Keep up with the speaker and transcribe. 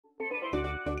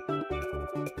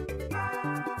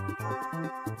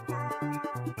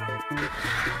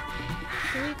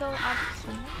do we go up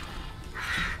here?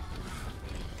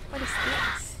 What is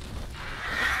this?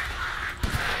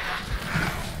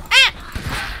 Ah!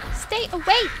 Stay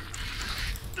away!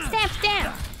 Stab,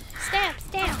 stab! Stab,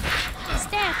 stab!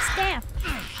 Stab, stab!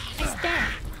 I stab!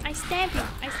 I stab you!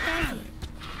 I stab you!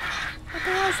 What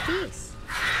the hell is this?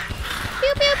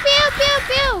 Pew, pew, pew, pew,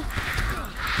 pew!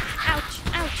 Ouch,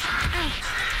 ouch, ouch!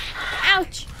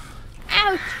 Ouch!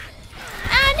 Ouch!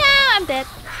 Oh no! I'm dead!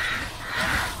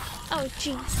 Oh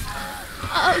jeez!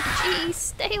 Oh jeez!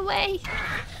 Stay away!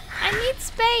 I need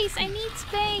space! I need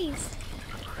space!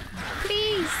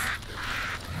 Please!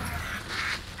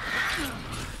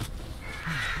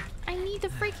 I need the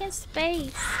freaking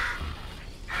space!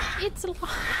 It's a lot!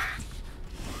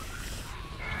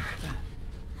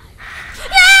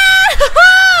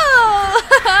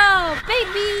 Oh,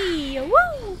 baby!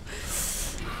 Woo!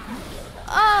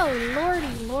 Oh,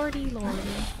 lordy, lordy, lordy.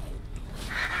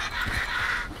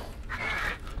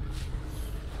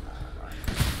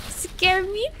 Scare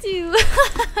me too.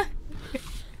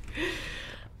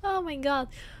 Oh my god.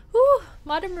 Whew.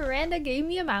 Mother Miranda gave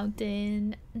me a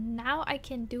mountain. Now I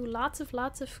can do lots of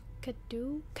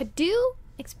Kadu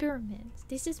experiments.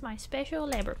 This is my special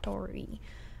laboratory.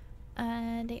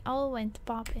 They all went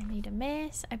pop and made a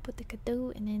mess. I put the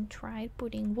Kadu and then tried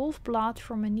putting wolf blood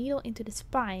from a needle into the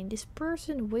spine. This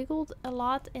person wiggled a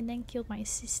lot and then killed my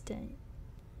assistant.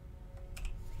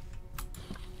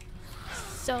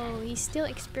 So he's still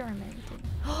experimenting.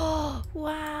 Oh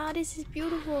wow, this is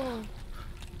beautiful.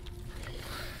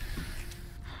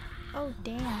 Oh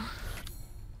damn.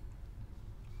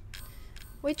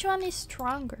 Which one is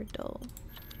stronger though?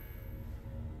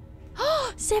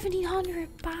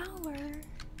 1700 power.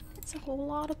 That's a whole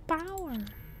lot of power.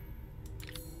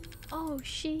 Oh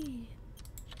shit.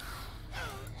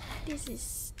 This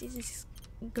is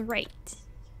great.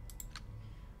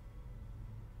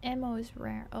 Ammo is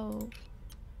rare. Oh.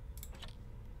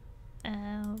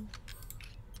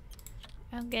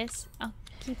 I guess I'll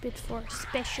keep it for a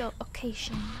special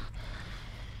occasion.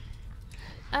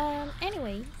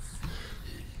 Anyways.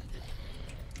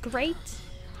 Great.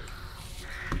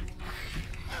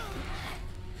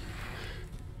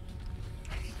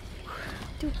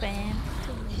 Too bad.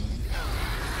 Too bad.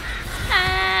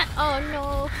 Ah! Oh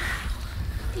no.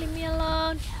 Leave me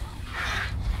alone.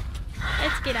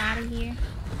 Let's get out of here.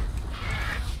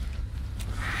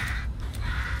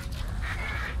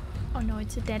 Oh no,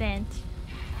 it's a dead end.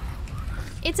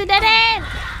 It's a dead end!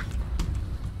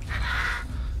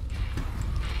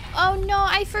 Oh no,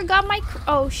 I forgot my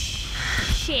oh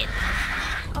shit.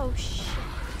 Oh shit.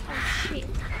 Oh shit.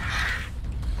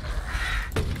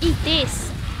 Eat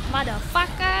this,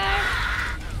 motherfucker!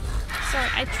 Sorry,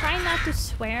 I try not to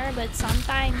swear, but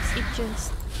sometimes it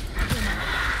just, you know,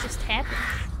 it just happens.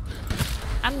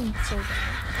 I'm so dead.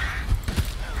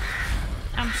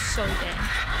 I'm so dead.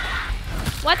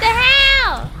 What the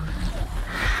hell?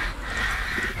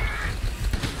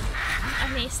 I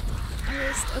missed.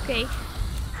 Okay.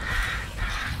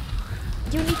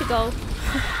 You need to go.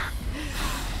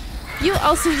 You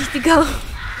also need to go.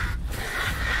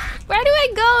 Where do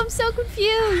I go? I'm so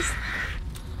confused.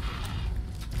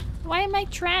 Why am I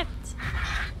trapped?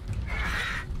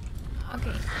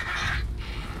 Okay.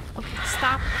 Okay,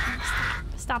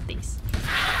 stop this.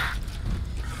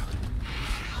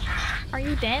 Are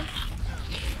you dead?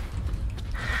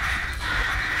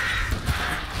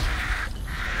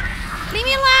 Leave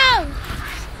me alone!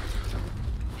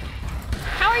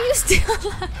 How are you still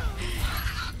alive?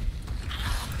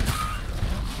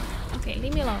 Okay,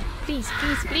 leave me alone. Please,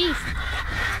 please, please.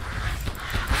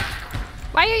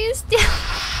 Why are you still...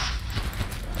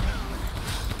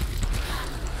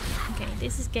 Okay,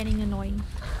 this is getting annoying.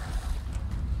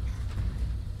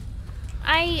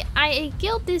 I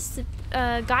killed this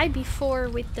guy before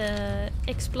with the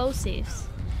explosives.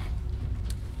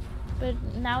 But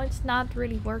now it's not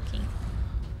really working.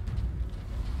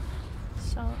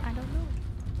 So, I don't know.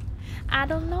 I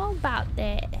don't know about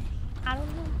that. I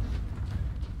don't know.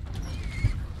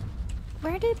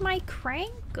 Where did my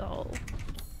crank go?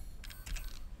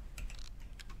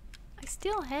 I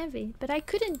still have it, but I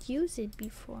couldn't use it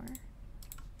before.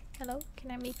 Hello?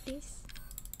 Can I make this?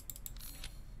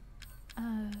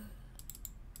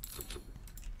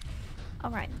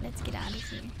 Alright, let's get out of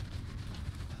here.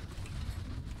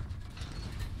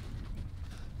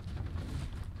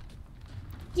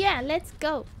 Yeah, let's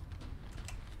go.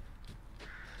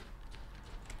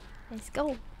 Let's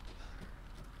go.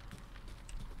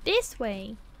 This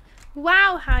way.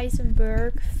 Wow,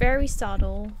 Heisenberg. Very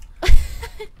subtle.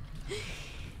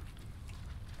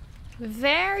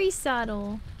 Very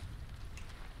subtle.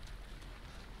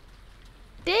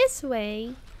 This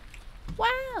way.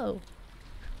 Wow.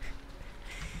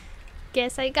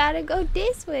 Guess I gotta go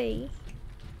this way.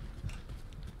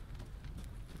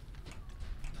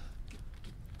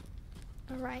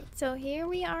 Alright, so here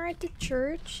we are at the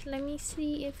church. Let me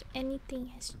see if anything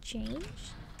has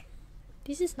changed.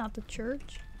 This is not the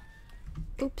church.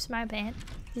 Oops, my bad.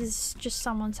 This is just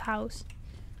someone's house.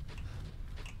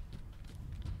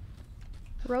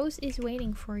 Rose is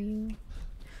waiting for you.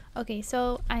 Okay,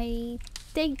 so I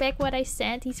take back what I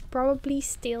said. He's probably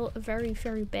still a very,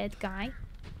 very bad guy.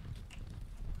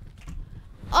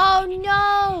 Oh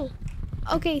no!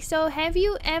 Okay, so have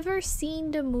you ever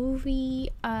seen the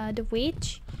movie The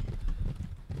Witch?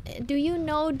 Do you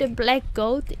know the black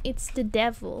goat? It's the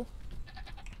devil.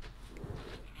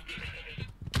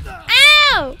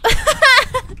 Ow!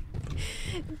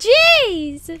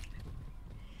 Jeez!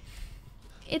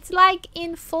 It's like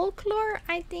in folklore,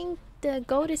 I think the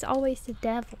goat is always the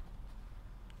devil.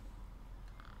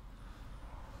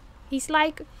 He's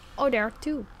like... Oh, there are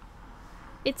two.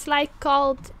 It's like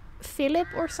called Philip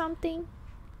or something.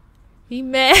 He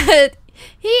mad.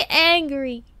 He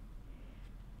angry.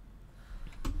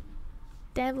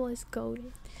 Devil is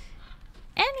goaded.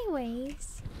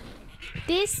 Anyways,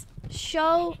 the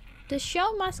show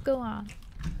must go on.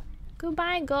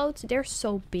 Goodbye, goats. They're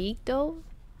so big though.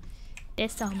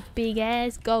 There's some big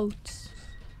ass goats.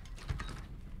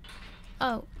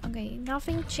 Oh, okay.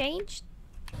 Nothing changed.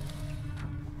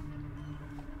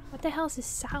 What the hell is this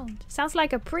sound? Sounds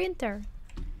like a printer.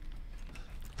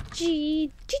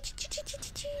 G.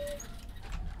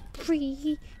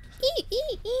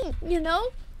 You know,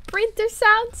 printer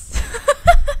sounds.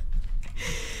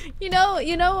 you know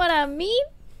what I mean?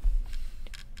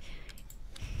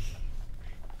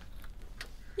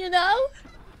 You know?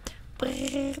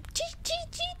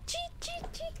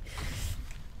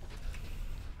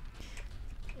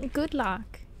 Good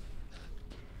luck.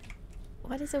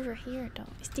 What is over here though?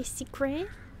 Is this secret?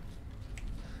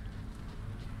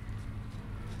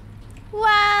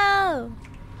 Wow!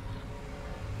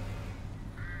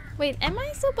 Wait, am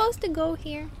I supposed to go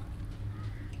here?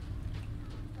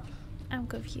 I'm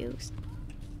confused.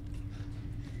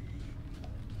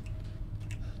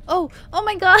 Oh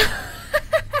my god!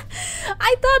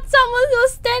 I thought someone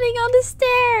was standing on the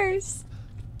stairs!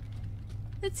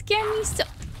 That scared me so...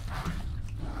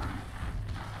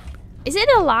 Is it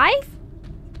alive?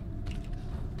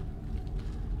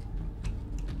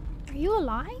 Are you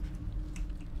alive?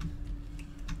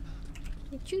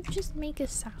 Did you just make a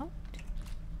sound?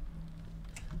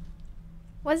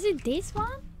 Was it this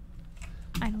one?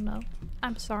 I don't know.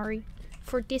 I'm sorry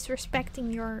for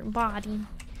disrespecting your body.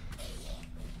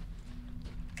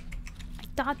 I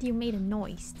thought you made a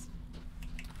noise.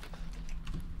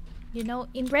 You know,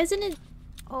 in Resident...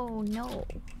 Oh no.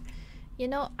 You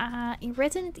know, in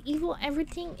Resident Evil,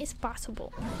 everything is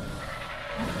possible.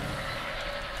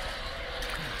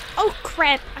 Oh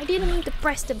crap! I didn't mean to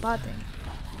press the button.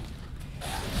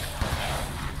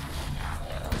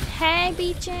 Hey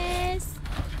bitches!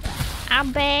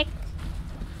 I'm back!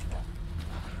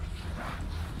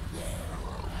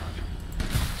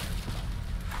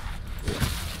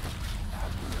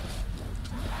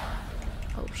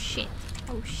 Oh shit.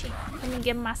 Oh shit. Let me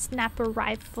get my sniper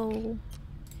rifle.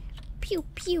 Pew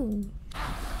pew.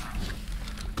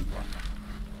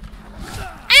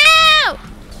 Ow!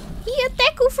 He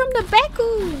attacked you from the back.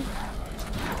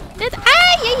 That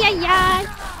ay.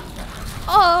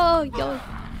 Oh yo.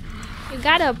 You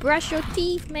gotta brush your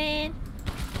teeth, man.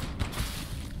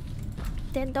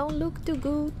 Then don't look too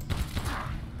good.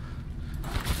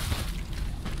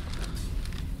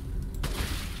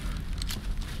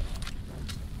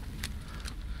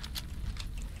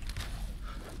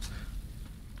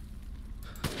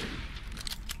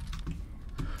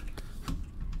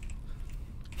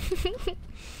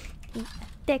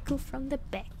 Deku from the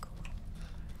back.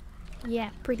 Yeah,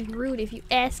 pretty rude if you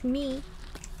ask me.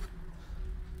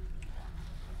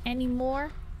 Any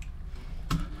more?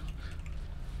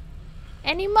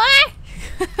 Any more?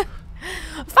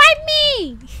 Fight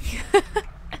me!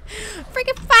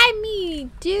 Freaking fight me,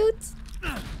 dudes!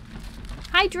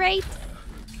 Hydrate.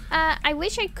 I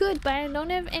wish I could, but I don't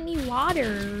have any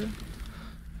water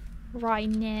right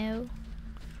now.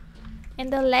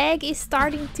 And the lag is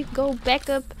starting to go back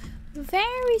up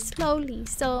very slowly,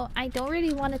 so I don't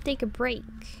really want to take a break.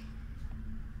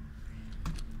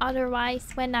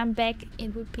 Otherwise, when I'm back,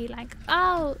 it would be like,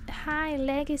 oh, hi,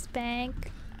 lag is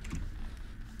back.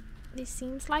 This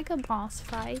seems like a boss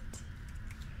fight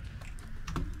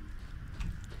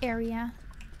area.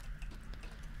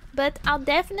 But I'll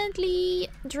definitely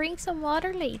drink some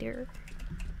water later.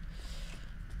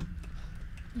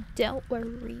 Don't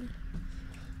worry.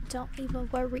 Don't even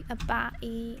worry about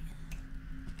it.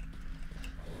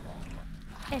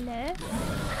 Hello?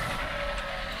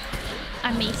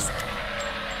 I missed.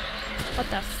 What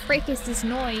the frick is this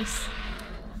noise?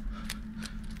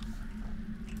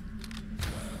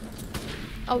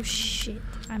 Oh shit,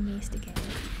 I missed again.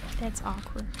 That's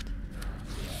awkward.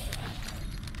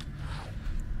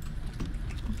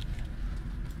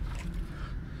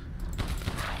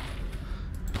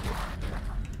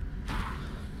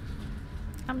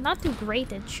 I'm not too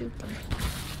great at shooting,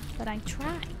 but I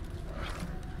try.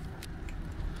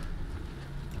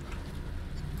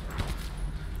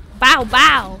 Bow,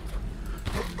 bow!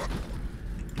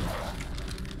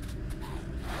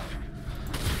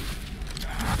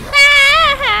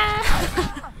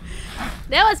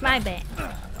 That was my bad.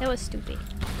 That was stupid.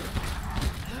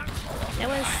 That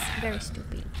was very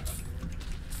stupid.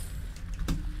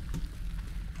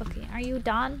 Okay, are you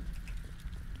done?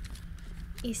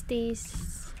 Is this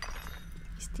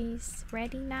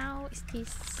ready now?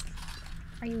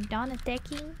 Are you done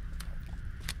attacking?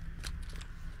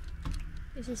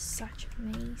 This is such a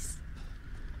maze.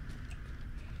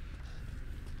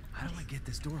 How do I get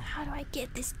this door open? How do I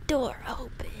get this door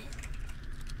open?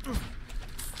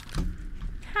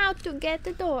 How to get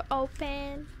the door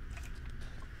open?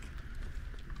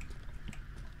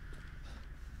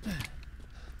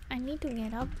 I need to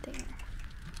get up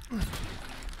there.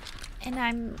 And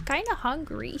I'm kinda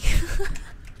hungry.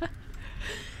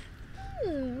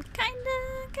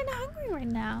 Kinda hungry right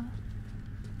now.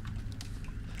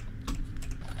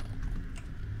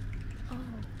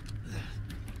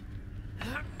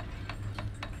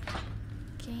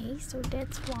 Okay, so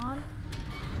that's one.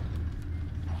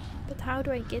 But how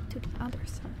do I get to the other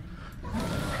side?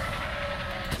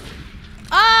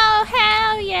 Oh,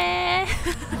 hell yeah!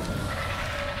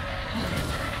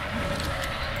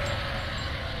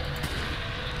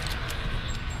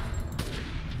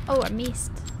 Oh, I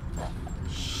missed.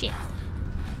 Shit.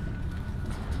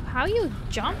 How you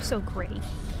jump so great?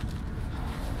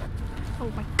 Oh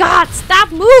my god,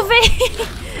 stop moving!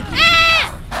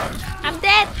 Ah! I'm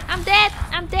dead! I'm dead!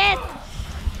 I'm dead!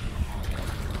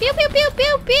 Pew pew pew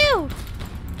pew pew!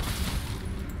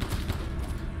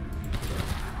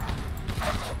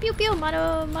 Pew pew,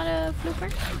 mother flooper.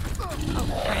 Oh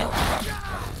crap.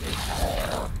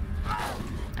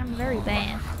 I'm very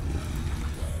bad.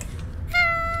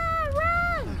 Ah,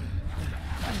 run!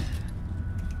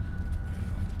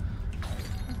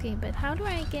 Okay, but how do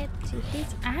I get to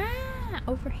his... Ah,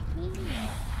 over here.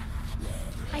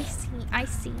 I see, I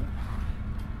see.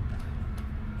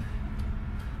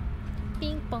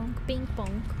 Ping pong, ping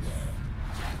pong.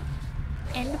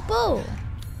 And boo!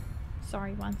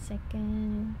 Sorry, 1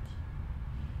 second.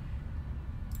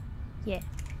 Yeah.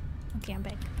 Okay, I'm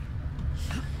back.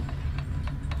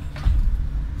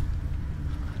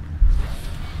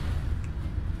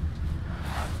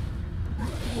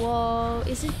 Whoa,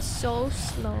 is it so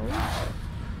slow?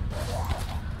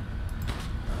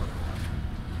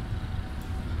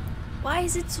 Why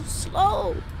is it so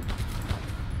slow?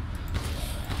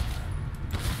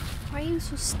 Why are you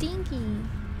so stinky?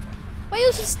 Why are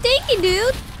you so stinky,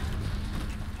 dude?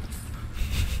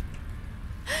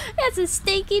 That's a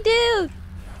stinky dude.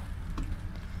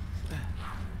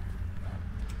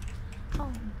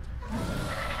 Oh.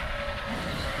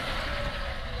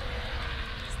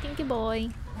 Stinky boy.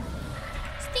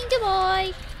 Stinky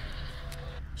boy.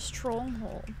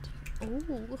 Stronghold.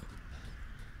 Ooh.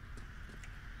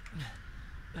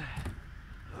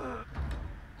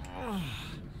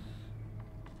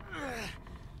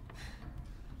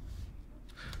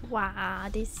 Wow,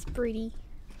 this is pretty.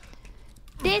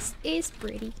 This is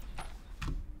pretty.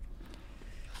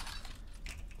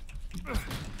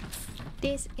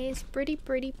 This is pretty,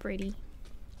 pretty, pretty.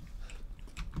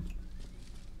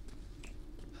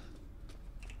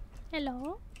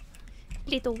 Hello?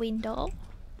 Little window.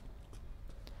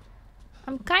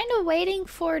 I'm kind of waiting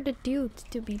for the dude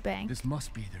to be back. This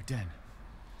must be their den.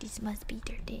 This must be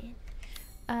their den.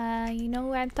 You know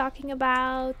what I'm talking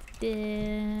about?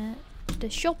 The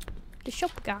shop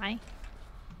guy.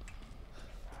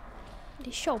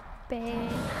 The shop.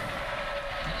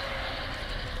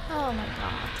 Oh my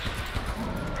god.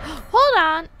 Hold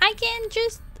on. I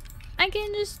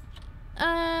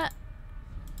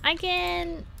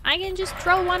can just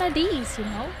throw one of these, you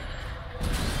know?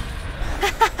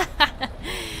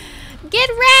 Get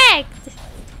wrecked!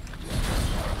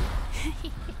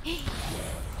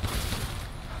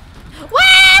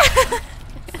 Wow!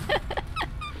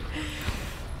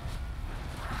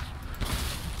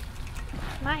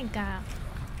 My god.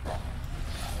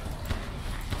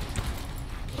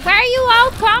 Where are you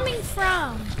all coming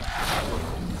from?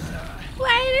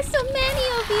 Why are there so many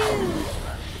of you?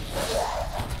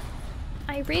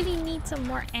 I really need some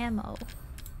more ammo.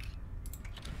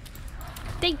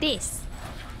 Take this.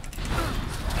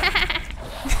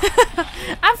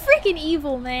 I'm freaking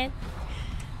evil, man.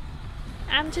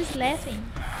 I'm just laughing.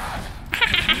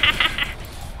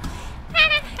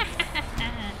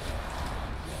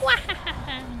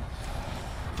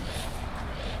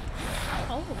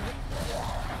 Oh.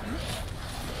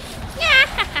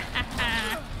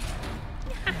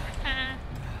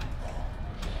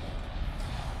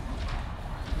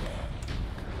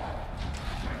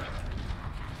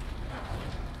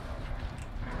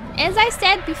 As I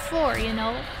said before, you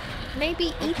know,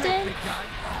 maybe Ethan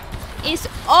is...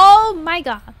 Oh my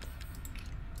god.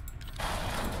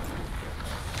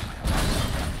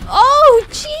 Oh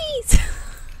jeez.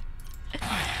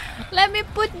 Let me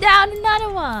put down another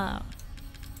one.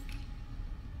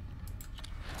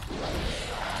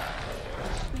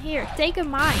 Here, take a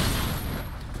mine.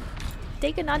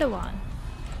 Take another one.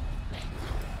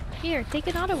 Here, take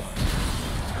another one.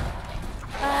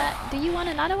 Do you want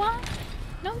another one?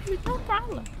 No, no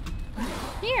problem.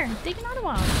 Here, take another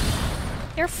one.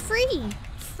 They're free.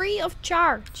 Free of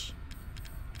charge.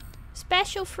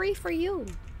 Special free for you.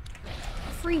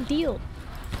 Free deal.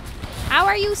 How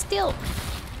are you still?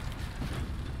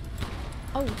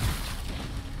 Oh.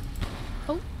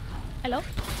 Oh. Hello?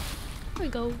 Here we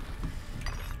go.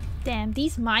 Damn,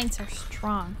 these mines are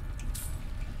strong.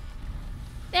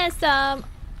 There's some...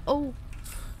 Oh.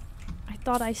 I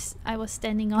thought I was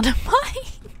standing on a mine.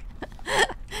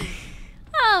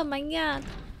 Oh my god.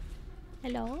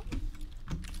 Hello?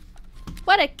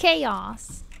 What a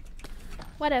chaos.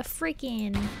 What a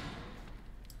freaking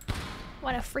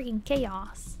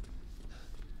chaos.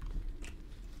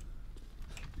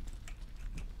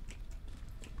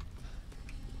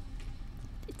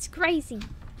 It's crazy.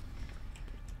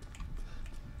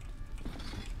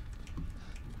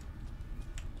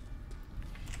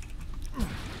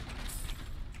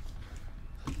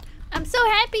 I'm so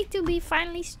happy to be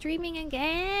finally streaming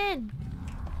again.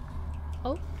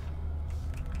 Oh.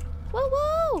 Whoa,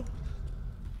 whoa.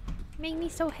 Make me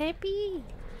so happy.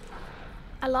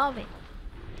 I love it.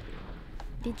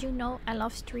 Did you know I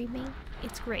love streaming?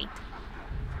 It's great.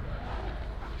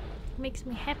 Makes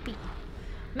me happy.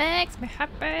 Makes me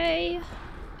happy.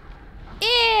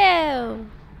 Ew.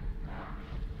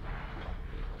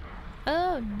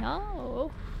 Oh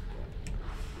no.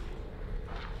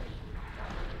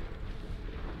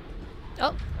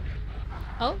 Oh.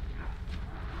 Oh.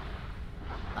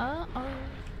 Uh-oh.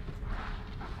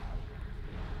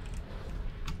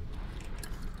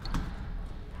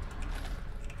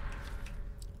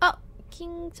 Oh,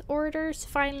 King's orders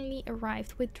finally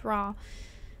arrived. Withdraw.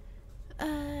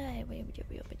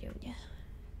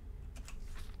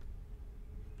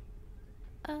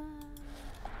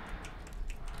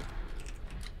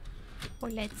 Or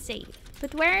let's say,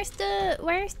 but where's the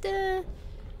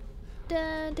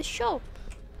shop?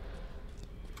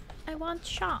 I want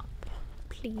shop,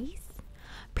 please,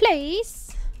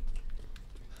 please.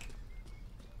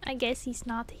 I guess he's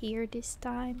not here this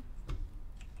time.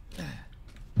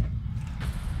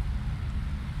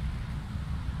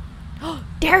 Oh,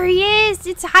 there he is!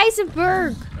 It's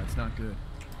Heisenberg. That's not good.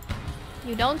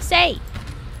 You don't say.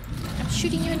 I'm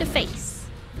shooting you in the face.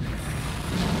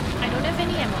 I don't have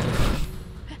any ammo.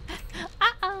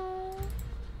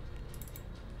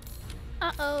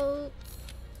 Uh-oh.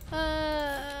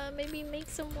 Maybe make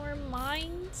some more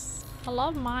mines? I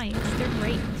love mines. They're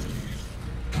great.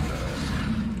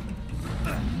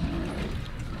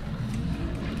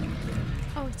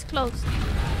 Oh, it's closed.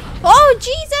 Oh,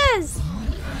 Jesus!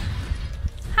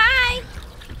 Hi!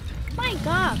 My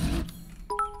god.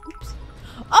 Oops.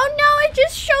 Oh no, I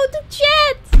just showed the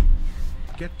chat!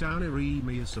 Get down,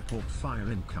 Iremia support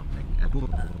fire incoming.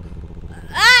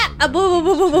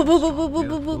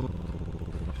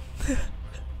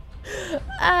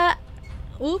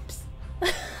 Oops.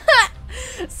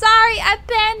 Sorry, I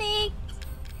panicked.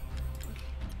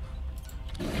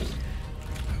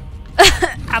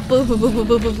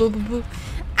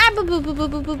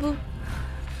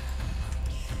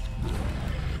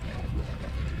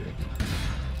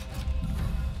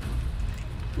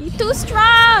 You're too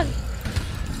strong.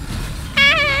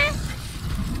 Ah.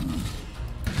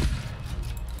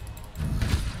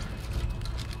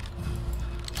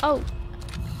 Oh.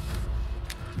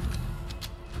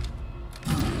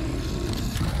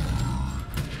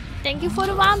 Thank you for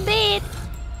the 1 bit.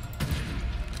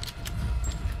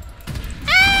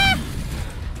 Ah!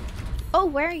 Oh,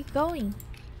 where are you going?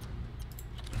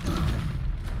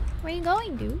 Where are you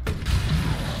going, dude?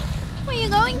 Where are you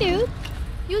going, dude?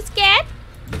 You scared?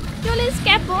 You little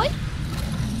scat boy.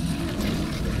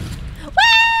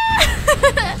 Wah!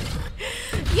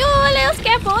 You little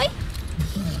scat boy.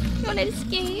 You little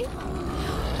scared.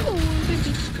 Oh,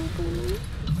 baby.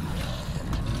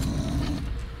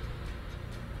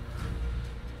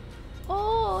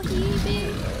 Oh,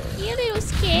 he a little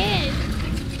scared.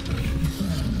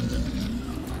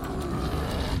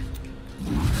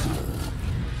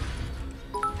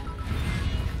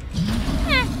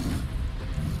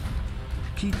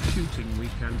 Keep shooting, we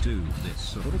can do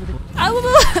this.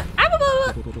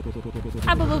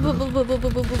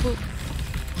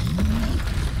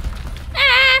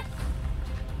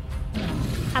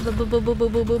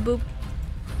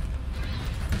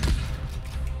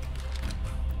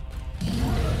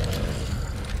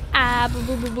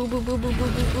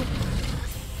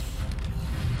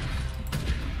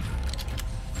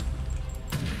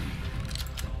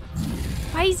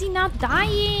 Why is he not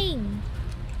dying?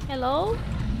 Hello?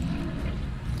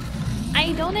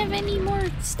 I don't have any more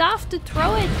stuff to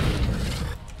throw it.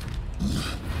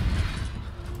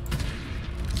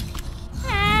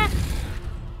 Ah.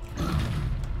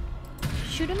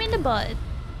 Shoot him in the butt.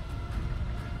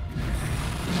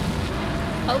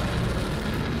 Oh.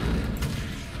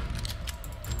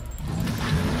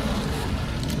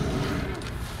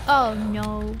 Oh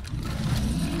no.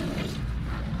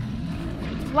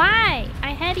 Why?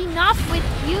 I had enough with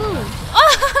you.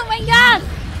 Oh my god!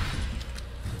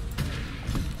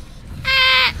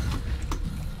 Ah!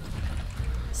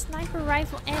 Sniper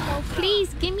rifle ammo.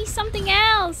 Please give me something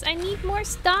else. I need more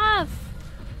stuff.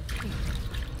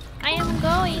 I am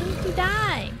going to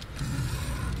die.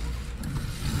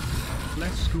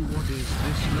 Let's go. What is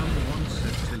this number? 1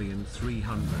 septillion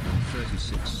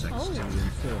 336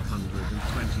 sextillion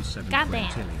 427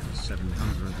 quintillion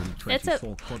 724 That's a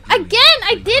quadrillion again!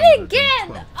 I did it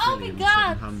again! Oh my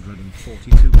god!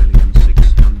 742 million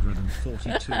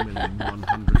 642 million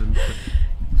 100.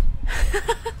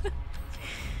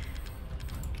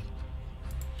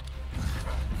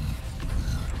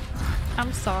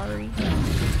 I'm sorry.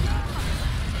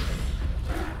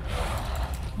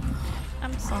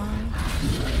 I'm sorry.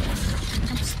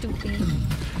 I'm stupid.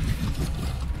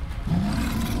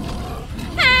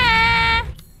 Ah!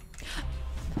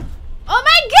 Oh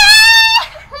my god!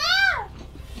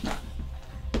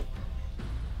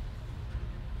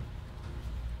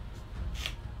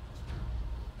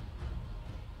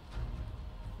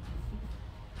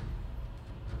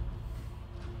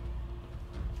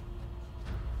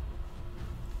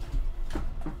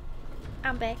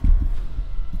 I'm back.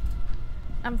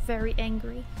 I'm very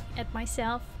angry at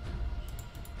myself.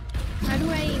 How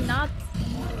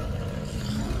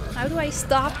do I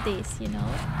stop this, you know?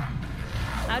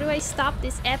 How do I stop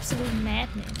this absolute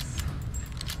madness?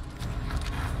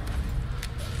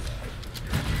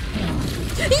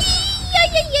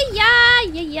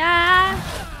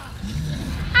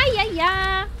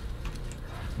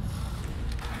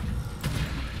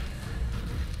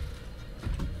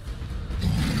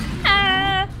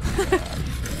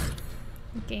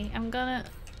 Okay, I'm gonna...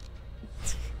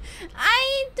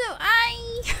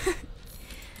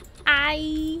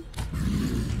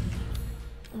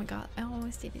 Oh my god, I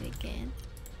almost did it again.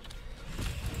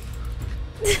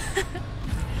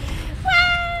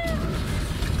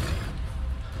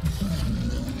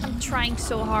 I'm trying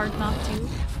so hard not to.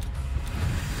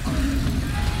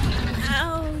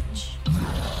 Ouch.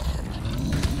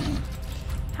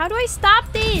 How do I stop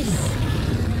this?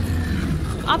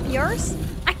 Up yours?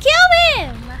 I killed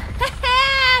him!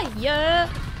 Yeah.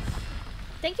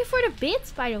 Thank you for the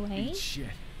bits, by the way. Eat shit.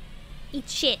 Eat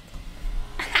shit.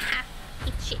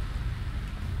 Eat shit.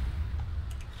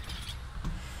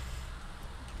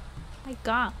 My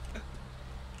god.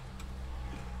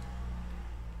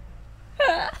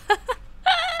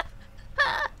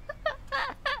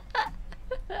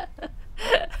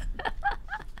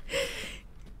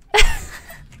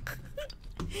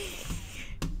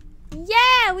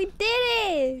 Yeah, we did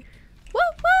it! Woo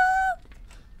woo!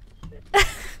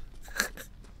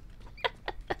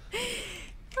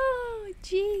 Oh,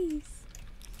 jeez.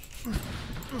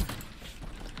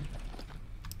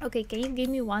 Okay, can you give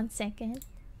me 1 second?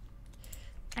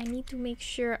 I need to make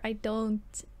sure I don't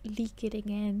leak it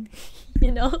again.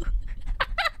 You know?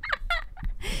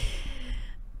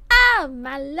 Ah,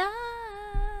 my love.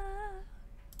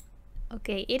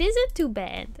 Okay, it isn't too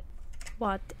bad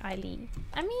what I leak.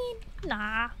 I mean,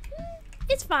 nah.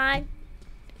 It's fine.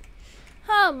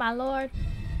 Oh, my lord.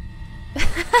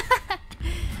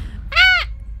 Ah!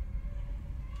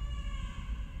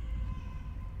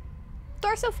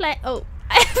 Torso flat. Oh,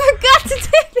 I forgot to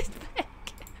take this back.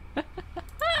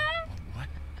 What?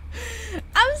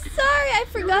 I'm sorry, I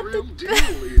forgot to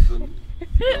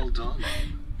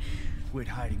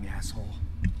hiding, asshole.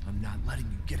 I'm not letting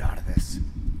you get out of this.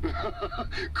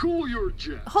 Cool your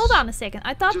jets. Hold on a second.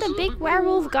 I thought Just the a big little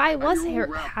werewolf more, guy and was you're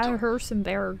wrapped up.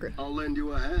 Harsenberg. I'll lend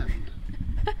you a hand.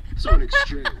 So in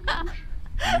exchange,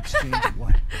 In exchange for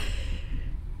what?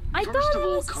 I First thought of it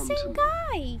all, was the come same to me.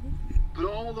 guy. put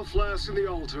all the flasks in the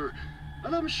altar,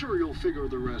 and I'm sure you'll figure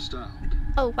the rest out.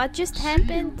 Oh, what just See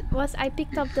happened you. was I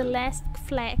picked up the last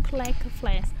flask.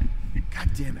 God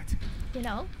damn it. You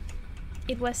know?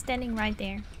 It was standing right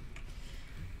there.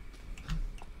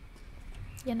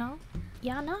 You know?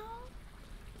 You know?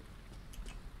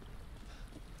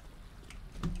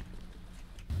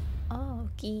 Oh,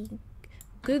 okay.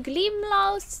 Googly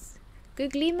mouse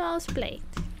plate.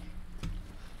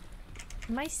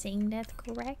 Am I saying that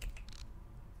correct?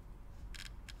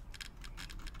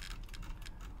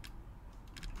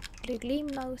 Googly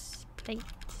mouse plate.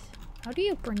 How do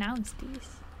you pronounce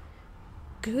these?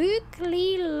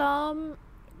 Googly mouse.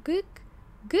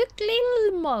 Googly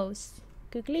mouse.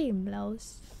 Googly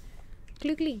mouse.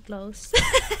 Googly close.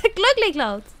 Googly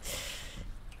close.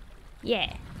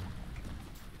 Yeah.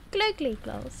 Googly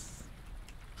close.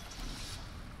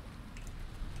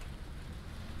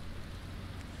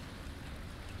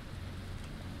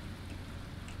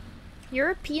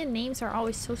 European names are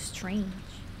always so strange.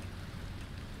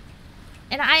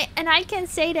 And I can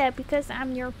say that because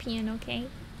I'm European, okay?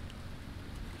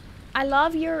 I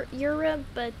love Europe,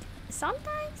 but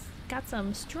sometimes got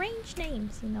some strange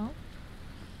names, you know?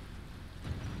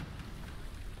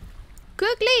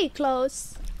 Googly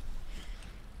close.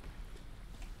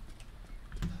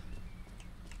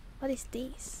 What is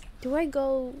this? Do I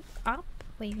go up?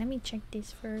 Wait, let me check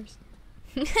this first.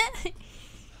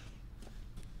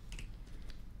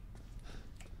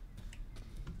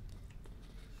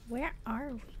 Where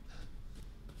are we?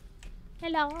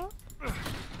 Hello?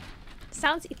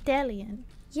 Sounds Italian.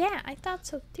 Yeah, I thought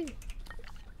so too.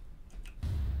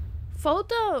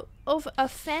 Photo of a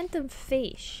phantom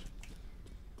fish.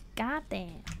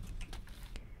 Goddamn.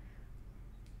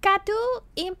 Tattoo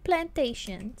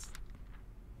implantations.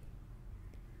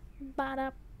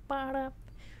 Bada bada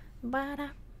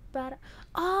bada bada.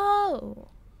 Oh.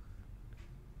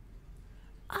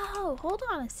 Oh, hold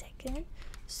on a second.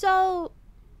 So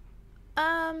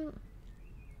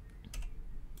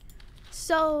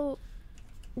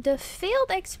the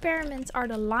failed experiments are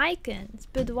the lichens,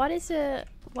 but what is a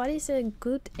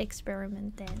good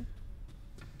experiment then?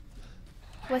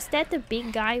 Was that the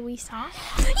big guy we saw?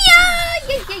 Yeah!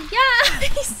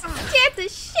 He scared the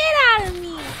shit out of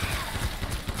me.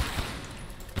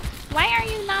 Why are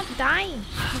you not dying?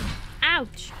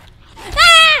 Ouch.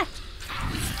 Ah!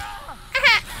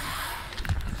 Ah!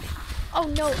 Oh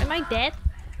no, am I dead?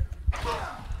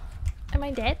 Am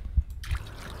I dead?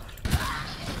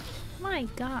 My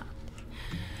god.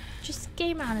 Just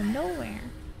came out of nowhere.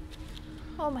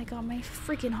 Oh my god, my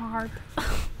freaking heart.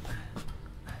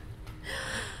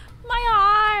 My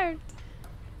heart!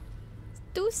 It's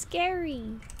too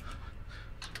scary.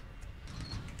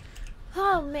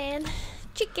 Oh man.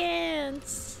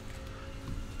 Chickens!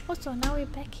 Oh, so now we're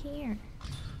back here.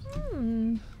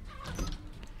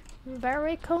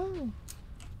 Very cool.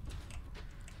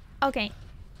 Okay.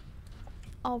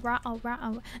 Alright.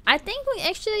 I think we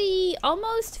actually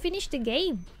almost finished the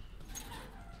game.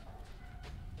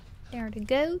 There are the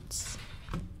goats.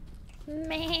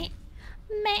 Meh.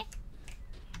 Meh.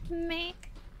 Meh.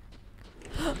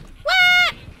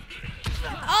 What?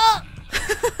 Oh!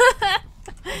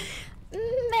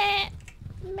 Meh.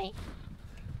 Meh.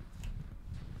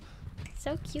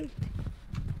 So cute.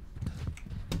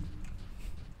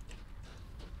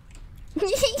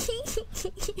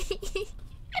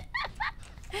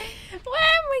 Where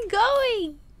am we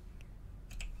going?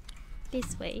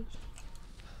 This way.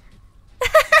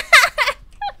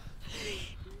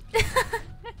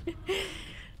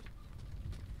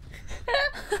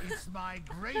 It's my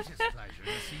greatest pleasure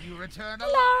to see you return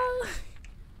alive.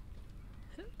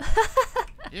 Hello.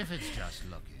 If it's just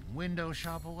looking, window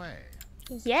shop away.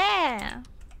 Yeah.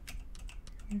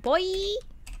 Boy.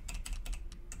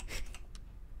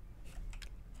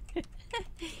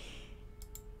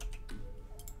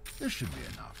 This should be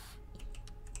enough.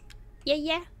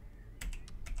 Yeah.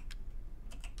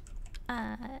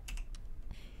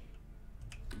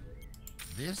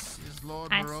 This is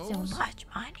Lord I have Moreau's? so much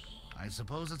money. I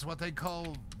suppose it's what they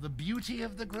call the beauty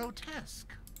of the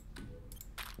grotesque.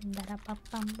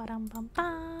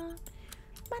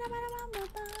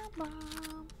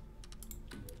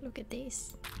 Look at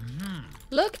this.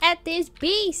 Look at this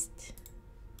beast.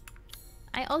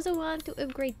 I also want to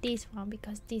upgrade this one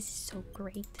because this is so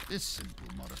great. This simple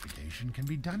modification can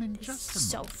be done in This just is a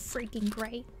so moment. freaking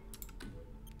great.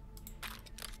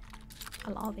 I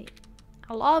love it.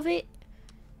 I love it.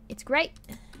 It's great.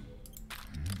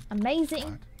 Amazing.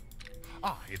 What?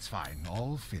 Ah, it's fine.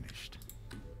 All finished.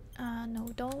 No,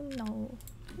 don't, no.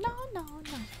 No, no,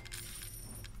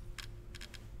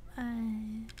 no.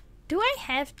 Do I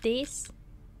have this?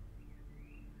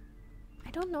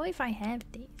 I don't know if I have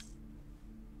this.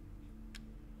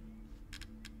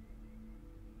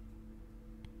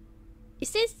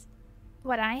 Is this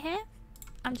what I have?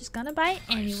 I'm just gonna buy it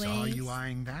anyways. I saw you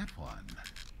eyeing that one.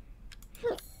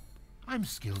 I'm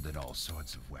skilled at all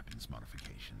sorts of weapons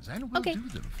modifications, and will Okay. do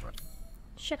them for.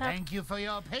 Shut up. Thank you for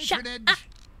your Shut patronage. up.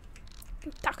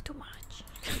 You talk too much.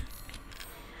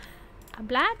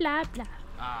 Blah blah blah.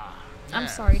 Ah, I'm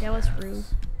yes. sorry, that was rude.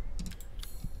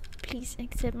 Please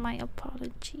accept my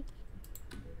apology.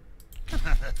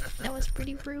 That was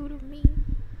pretty rude of me.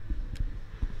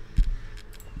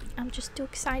 I'm just too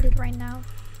excited right now.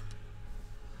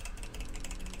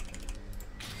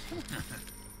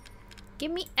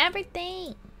 Give me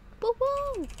everything. Woo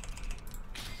woo.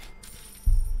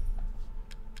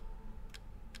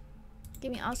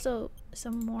 Give me also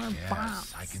some more bombs.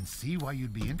 Yes, I can see why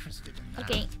you'd be interested in that.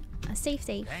 Okay, a safe.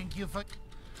 Thank you for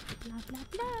Blah blah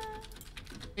blah.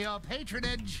 your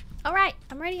patronage. All right,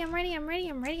 I'm ready.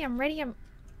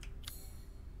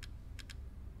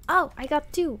 Oh, I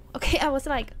got 2. Okay, I was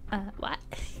like, what?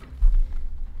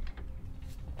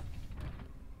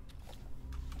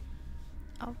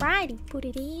 Alrighty, put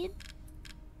it in.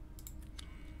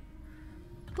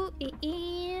 Put it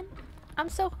in.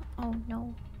 Oh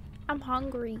no, I'm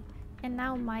hungry, and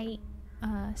now my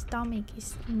stomach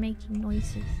is making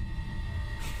noises.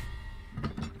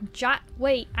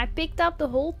 Wait, I picked up the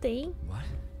whole thing. What?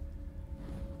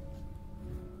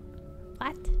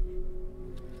 What?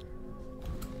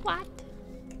 What?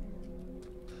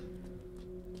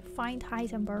 Find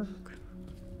Heisenberg.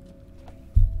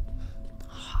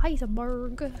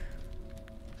 Heisenberg.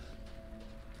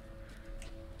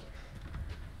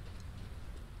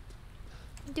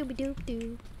 Dooby doop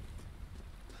doo.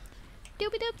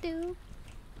 Dooby doop doo.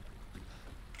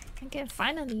 I can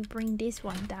finally bring this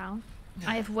one down.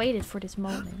 I have waited for this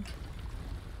moment.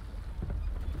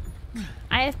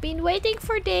 I have been waiting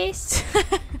for this.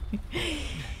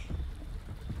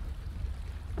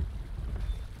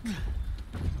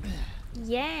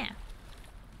 Yeah.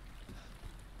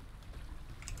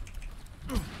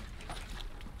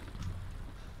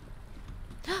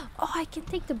 Oh, I can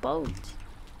take the boat.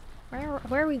 Where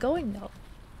are we going though?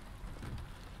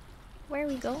 Where are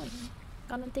we going?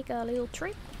 Gonna take a little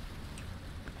trip?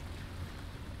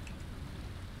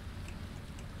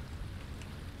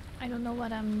 I don't know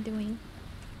what I'm doing.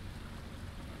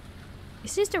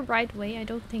 Is this the right way? I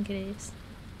don't think it is.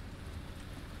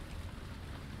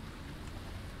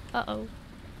 Uh-oh.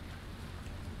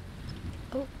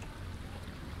 Oh.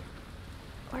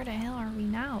 Where the hell are we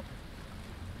now?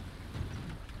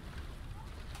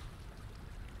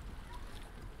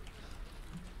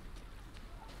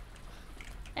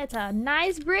 That's a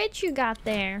nice bridge you got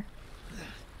there.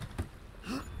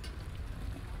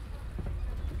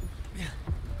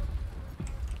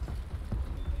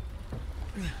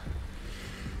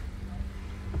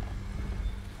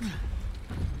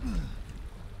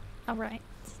 All right.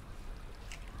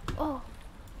 Oh.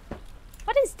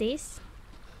 What is this?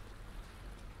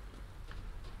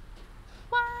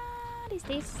 What is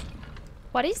this?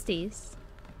 What is this?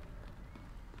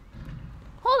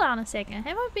 Hold on a second.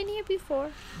 Have I been here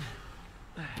before?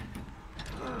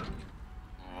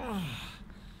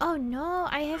 Oh no,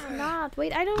 I have not.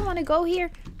 Wait, I don't want to go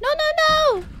here. No,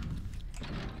 no, no!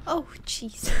 Oh,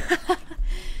 jeez.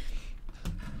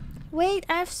 Wait,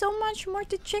 I have so much more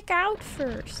to check out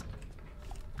first.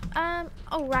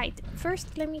 Oh right.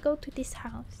 First, let me go to this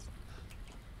house.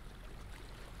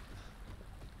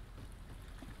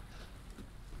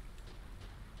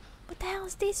 What the hell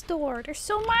is this door? There's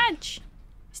so much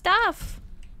stuff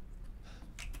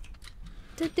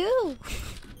to do.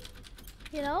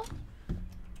 You know?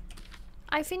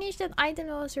 I finished that item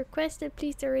that was requested.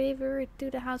 Please deliver it to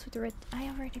the house with the red. I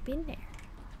have already been there.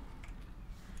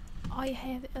 I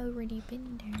have already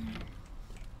been there.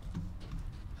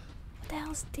 What the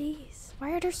hell is this?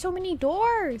 Why are there so many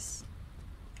doors?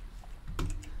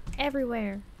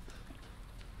 Everywhere.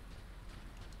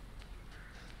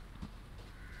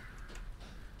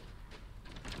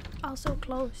 Also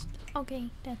closed. Okay,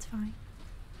 that's fine.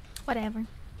 Whatever.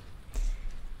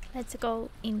 Let's go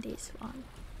in this one.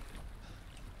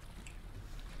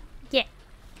 Yeah.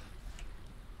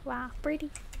 Wow,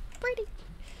 pretty. Pretty.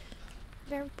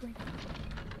 Very pretty.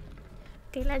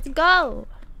 Okay, let's go.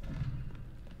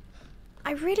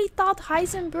 I really thought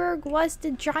Heisenberg was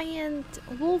the giant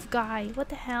wolf guy. What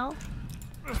the hell?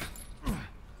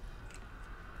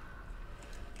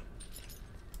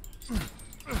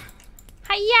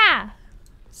 Hiya!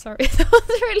 Sorry, that was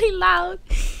really loud.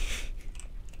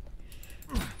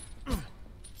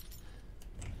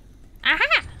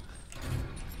 Aha!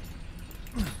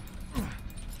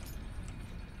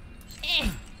 Eh.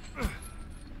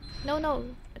 No, no,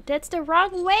 that's the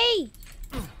wrong way.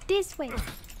 This way.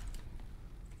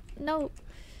 No,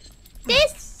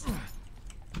 this.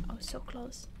 Oh, so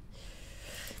close.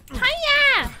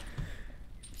 Hiya!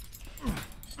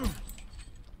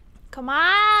 Come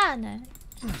on!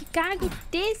 You gotta go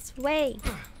this way.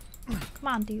 Come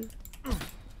on, dude.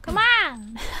 Come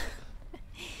on!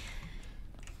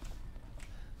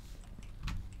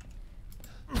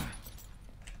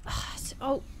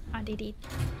 Oh, I did it.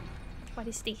 What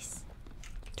is this?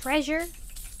 Treasure?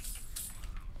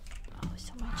 Oh,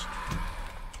 so much.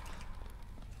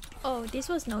 Oh, this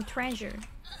was no treasure.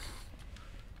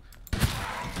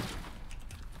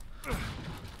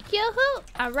 Yoo-hoo!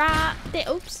 Ara!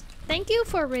 Oops! Thank you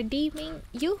for redeeming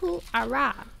Yoo-hoo!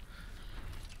 Ara!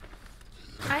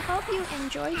 I hope you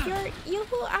enjoyed your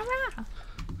Yoo-hoo! Ara!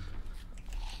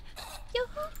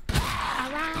 Yoo-hoo!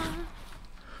 Ara!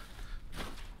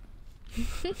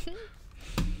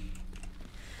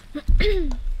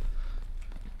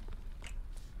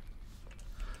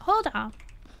 Hold on.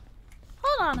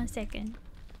 Hold on a second.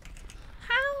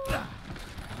 How am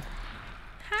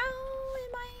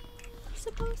I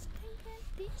supposed to get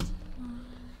this one?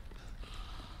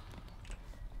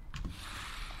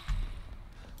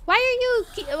 Why are you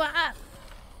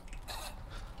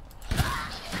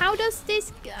how does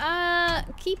this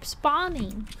keep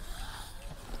spawning?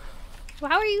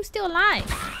 How are you still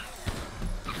alive?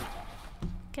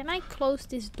 Can I close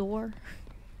this door?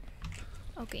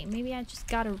 Okay, maybe I just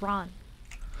gotta run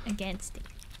against it.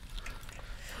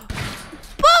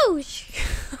 Boosh!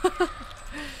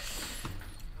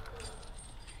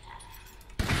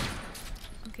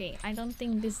 Okay, I don't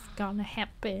think this is gonna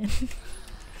happen.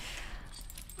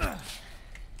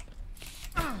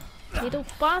 Little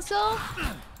puzzle?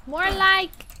 More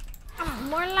like...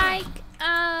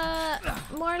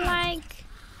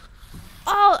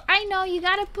 Oh, I know, you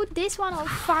gotta put this one on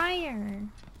fire.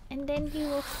 And then he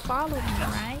will follow me,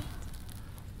 right?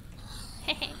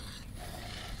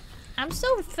 I'm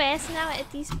so fast now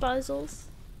at these puzzles.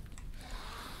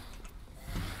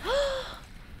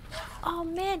 Oh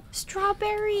man,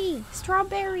 strawberry!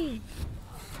 Strawberry!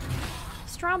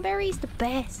 Strawberry is the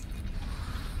best.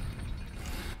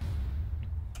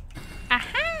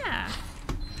 Aha!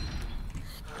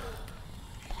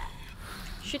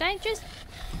 Should I just...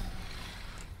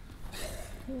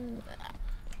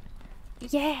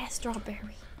 Yeah,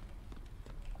 strawberry.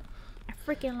 I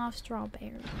freaking love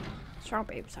strawberry.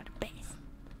 Strawberries are the best.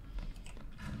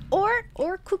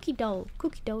 Or cookie dough.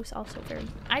 Cookie dough is also very...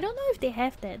 I don't know if they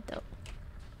have that though.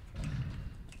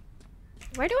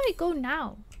 Where do I go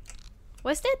now?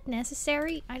 Was that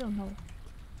necessary? I don't know.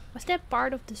 Was that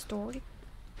part of the story?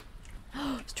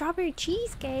 Strawberry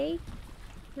cheesecake.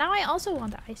 Now I also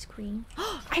want the ice cream.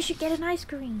 I should get an ice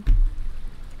cream.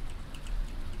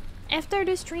 After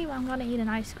the stream, I'm gonna eat an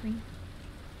ice cream.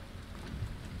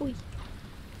 Ooh.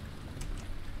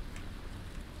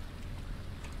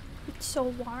 It's so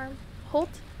warm. Hot.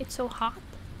 It's so hot.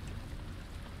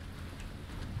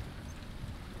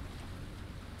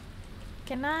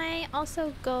 Can I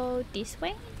also go this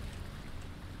way?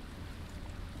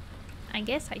 I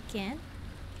guess I can.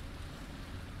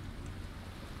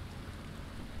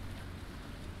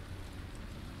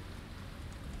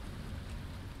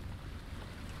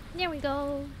 There we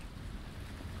go.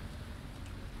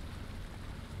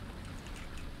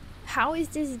 How is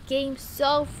this game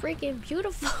so freaking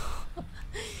beautiful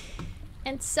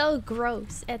and so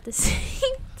gross at the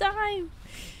same time?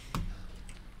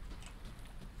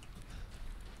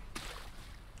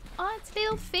 Oh, it's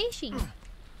little fishy.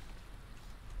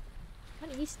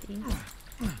 What is this?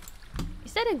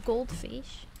 Is that a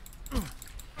goldfish?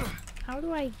 How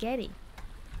do I get it?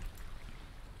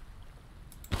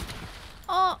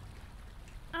 Oh,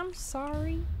 I'm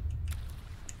sorry.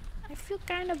 I feel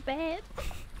kind of bad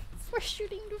for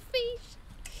shooting the fish.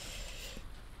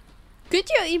 Could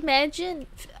you imagine,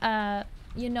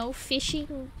 you know,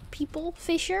 fishing people,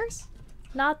 fishers?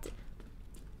 Not...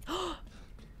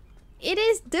 It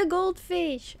is the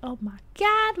goldfish. Oh my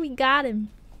god, we got him.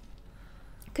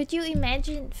 Could you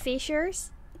imagine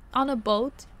fishers on a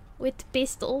boat with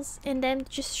pistols and then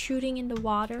just shooting in the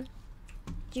water?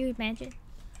 Do you imagine?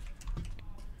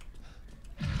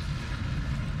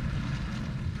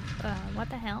 What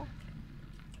the hell?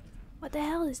 What the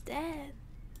hell is that?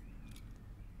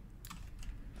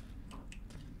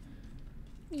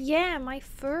 Yeah, my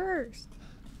first.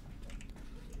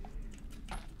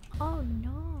 Oh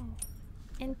no.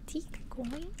 antique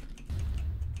coin.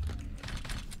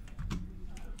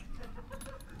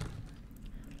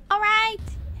 Alright,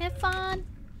 have fun.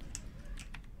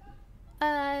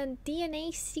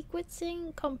 DNA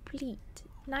sequencing complete.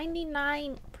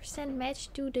 99%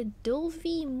 match to the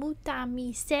Dulvi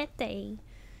Mutamisete.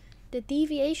 The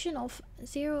deviation of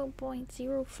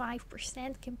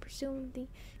 0.05% can presumably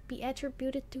be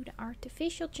attributed to the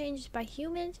artificial changes by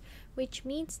humans, which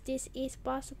means this is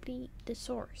possibly the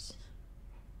source.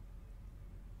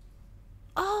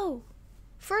 Oh!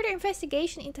 Further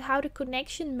investigation into how the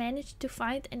connection managed to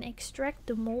find and extract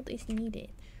the mold is needed.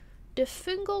 The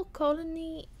fungal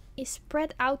colony is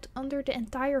spread out under the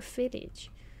entire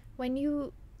village. When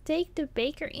you take the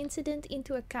Baker incident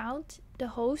into account, the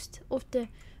hosts of the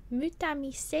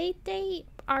Mutamisete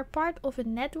are part of a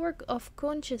network of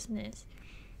consciousness.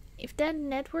 If that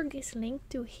network is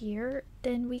linked to here,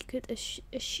 then we could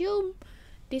assume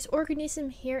this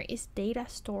organism here is data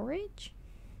storage.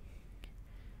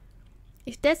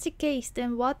 If that's the case,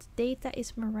 then what data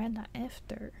is Miranda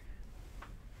after?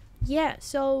 Yeah,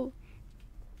 so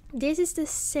this is the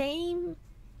same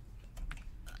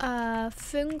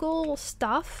fungal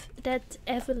stuff that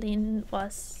Evelyn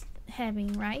was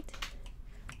having, right?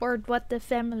 Or what the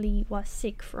family was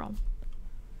sick from.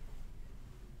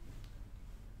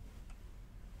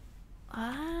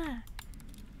 Ah.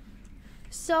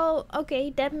 So, okay,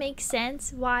 that makes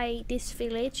sense why this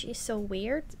village is so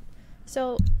weird.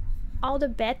 So, all the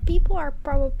bad people are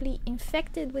probably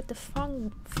infected with the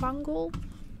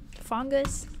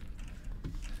fungus,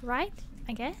 right?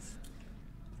 I guess.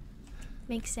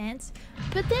 Makes sense.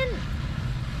 But then,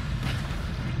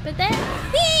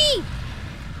 whee!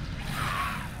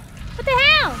 What the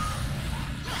hell?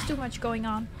 There's too much going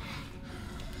on.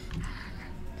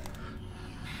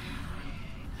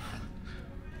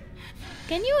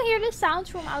 Can you hear the sounds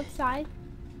from outside?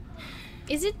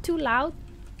 Is it too loud?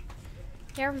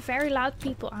 There are very loud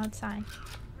people outside.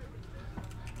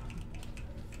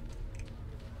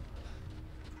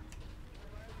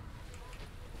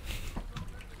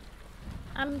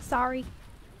 I'm sorry.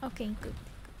 Okay, good.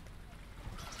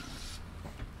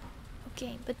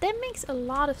 Okay, but that makes a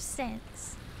lot of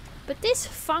sense. But this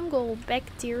fungal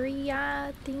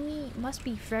bacteria thingy must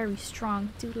be very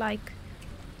strong to like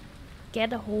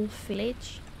get a whole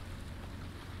village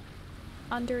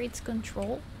under its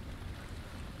control.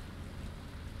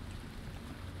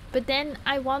 But then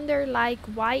I wonder, like,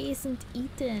 why isn't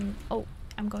Ethan... Oh,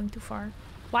 I'm going too far.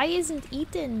 Why isn't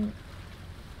Ethan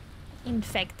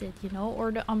infected, you know?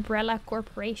 Or the Umbrella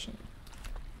Corporation?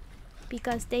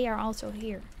 Because they are also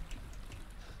here.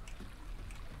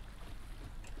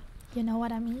 You know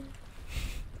what I mean?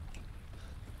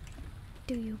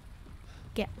 Do you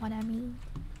get what I mean?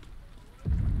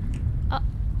 Oh,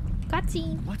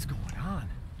 cutscene. What's going on?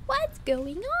 What's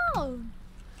going on?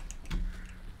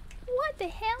 What the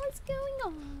hell is going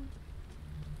on?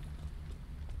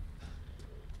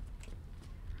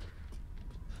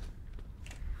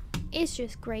 It's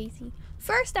just crazy.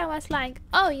 First I was like,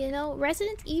 oh, you know,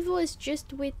 Resident Evil is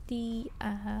just with the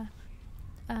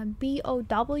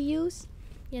BOWs,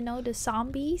 you know, the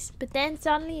zombies. But then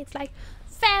suddenly it's like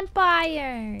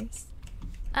vampires,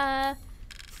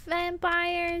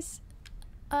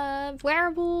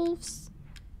 werewolves,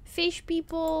 fish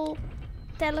people,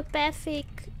 telepathic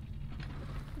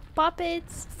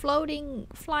puppets, floating,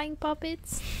 flying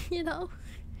puppets, you know.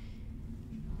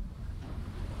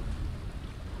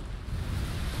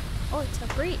 Oh, it's a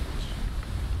bridge.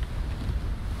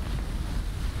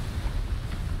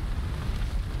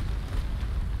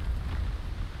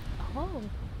 Oh.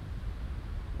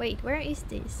 Wait, where is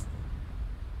this?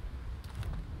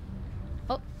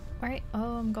 Oh, where?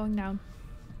 Oh, I'm going down.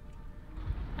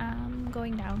 I'm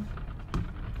going down.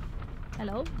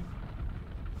 Hello?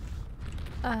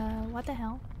 What the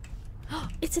hell?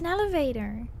 It's an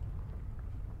elevator!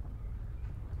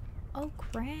 Oh,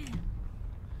 crap.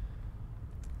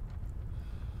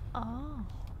 Oh.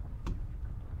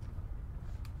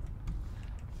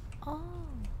 Oh.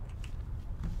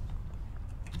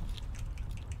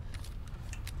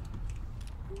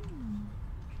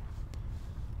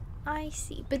 I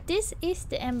see. But this is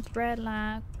the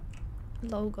Umbrella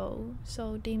logo,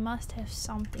 so they must have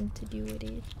something to do with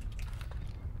it.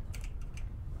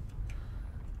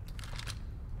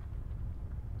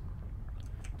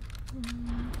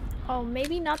 Oh,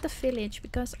 maybe not the village,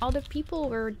 because all the people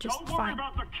were just Don't worry fine.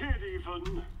 about the kid,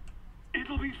 even.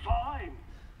 It'll be fine.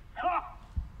 Ha!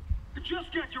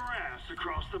 Just get your ass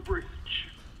across the bridge.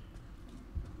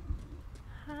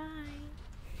 Hi.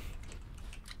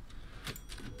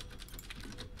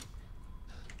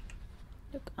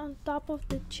 Look on top of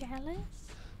the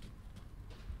chalice.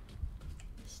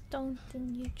 stone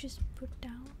thing you just put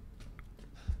down?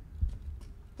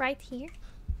 Right here?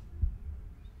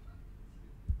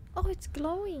 Oh, it's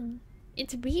glowing.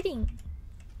 It's beating.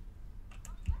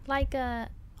 Like a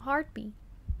heartbeat.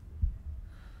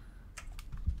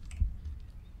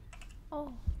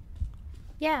 Oh.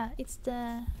 Yeah, it's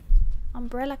the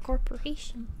Umbrella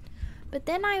Corporation. But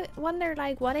then I wonder,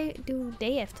 like, what do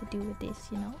they have to do with this,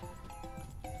 you know?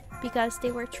 Because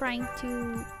they were trying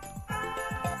to